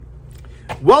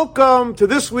Welcome to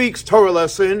this week's Torah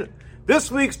lesson. This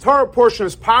week's Torah portion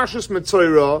is Parsha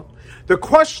Metzora. The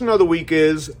question of the week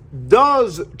is,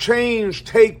 does change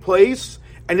take place?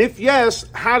 And if yes,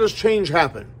 how does change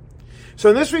happen? So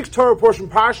in this week's Torah portion,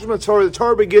 Parsha Metzora, the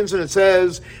Torah begins and it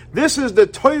says, this is the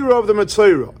Torah of the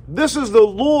Metzora. This is the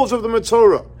laws of the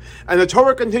Metzora. And the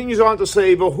Torah continues on to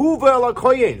say, V'huva el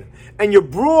ha-kohen, and you're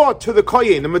brought to the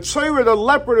kohen. The Metzora, the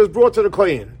leopard, is brought to the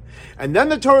kohen. And then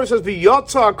the Torah says,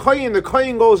 V'yotza ha-kohen, the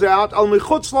kohen goes out, al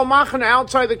michutz lo-machan,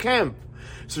 outside the camp.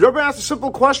 So Rabbi asks a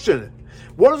simple question.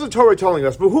 What is the Torah telling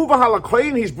us? V'huva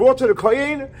ha-kohen, he's brought to the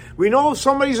kohen. We know if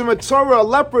somebody's a Metzora, a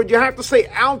leopard, you have to say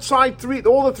outside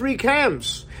all the three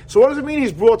camps. So what does it mean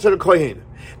he's brought to the kohen?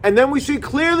 And then we see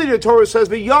clearly the Torah says,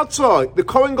 V'yotza, the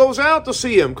kohen goes out to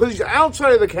see him, because he's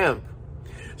outside of the camp.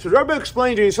 So Rabbi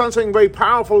explains, and he says something very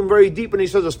powerful and very deep, and he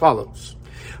says as follows.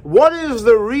 What is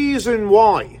the reason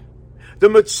why the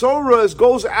Metzora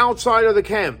goes outside of the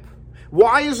camp?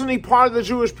 Why isn't he part of the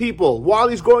Jewish people while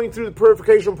he's going through the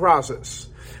purification process?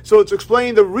 So it's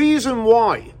explained the reason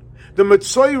why the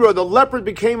Metzora, the leopard,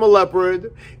 became a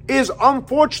leopard is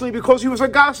unfortunately because he was a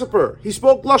gossiper. He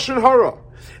spoke Lashon Hara.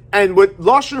 And what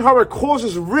Lashon Hara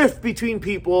causes rift between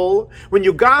people. When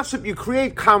you gossip, you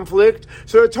create conflict.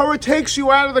 So the Torah takes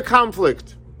you out of the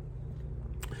conflict.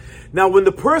 Now, when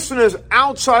the person is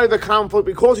outside the conflict,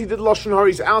 because he did Lashon Hara,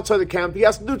 he's outside the camp, he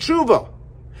has to do tshuva.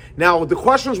 Now, the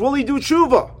question is, will he do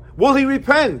tshuva? Will he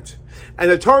repent? And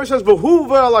the Torah says,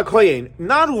 V'huva el ha-kohen,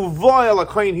 not uva el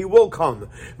ha-kohen, he will come.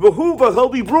 V'huva, he'll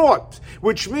be brought,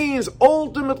 which means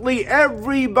ultimately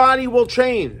everybody will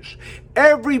change.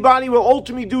 Everybody will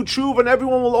ultimately do tshuva, and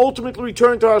everyone will ultimately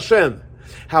return to Hashem.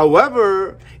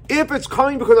 However, if it's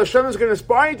coming because Hashem is going to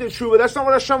inspire you to tshuva, that's not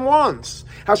what Hashem wants.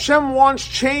 Hashem wants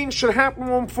change should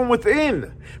happen from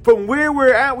within. From where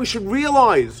we're at, we should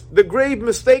realize the grave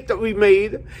mistake that we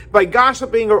made by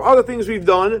gossiping or other things we've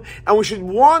done, and we should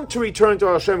want to return to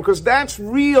Hashem, because that's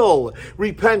real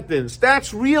repentance.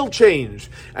 That's real change.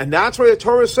 And that's why the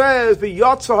Torah says,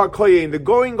 V'yotza ha-kohen, the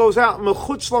going goes out,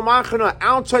 mechutz lo-machana,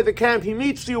 outside the camp. He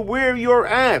meets you where you're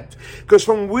at. Because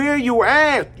from where you're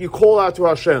at, you call out to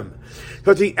Hashem.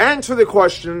 So to answer the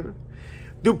question,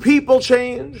 do people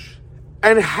change?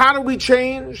 And how do we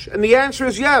change? And the answer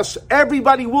is yes,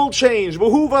 everybody will change.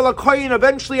 V'huva el ha-kohen,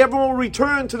 eventually everyone will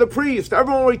return to the priest.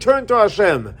 Everyone will return to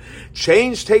Hashem.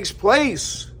 Change takes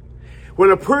place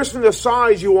when a person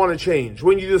decides you want to change.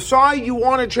 When you decide you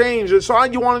want to change,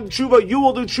 decide you want to do tshuva, you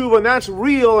will do tshuva, and that's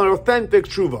real and authentic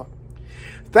tshuva.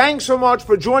 Thanks so much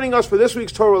for joining us for this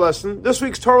week's Torah lesson. This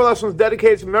week's Torah lesson is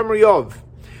dedicated to memory of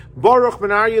Baruch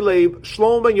ben Aryeh Leib,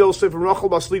 Shlomo ben Yosef, and Rachel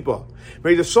bas Lipa.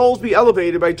 May the souls be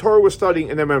elevated by Torah we're studying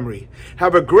in their memory.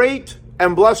 Have a great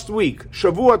and blessed week.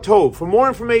 Shavua Tov. For more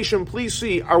information, please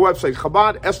see our website,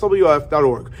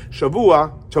 chabadswf.org.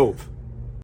 Shavua Tov.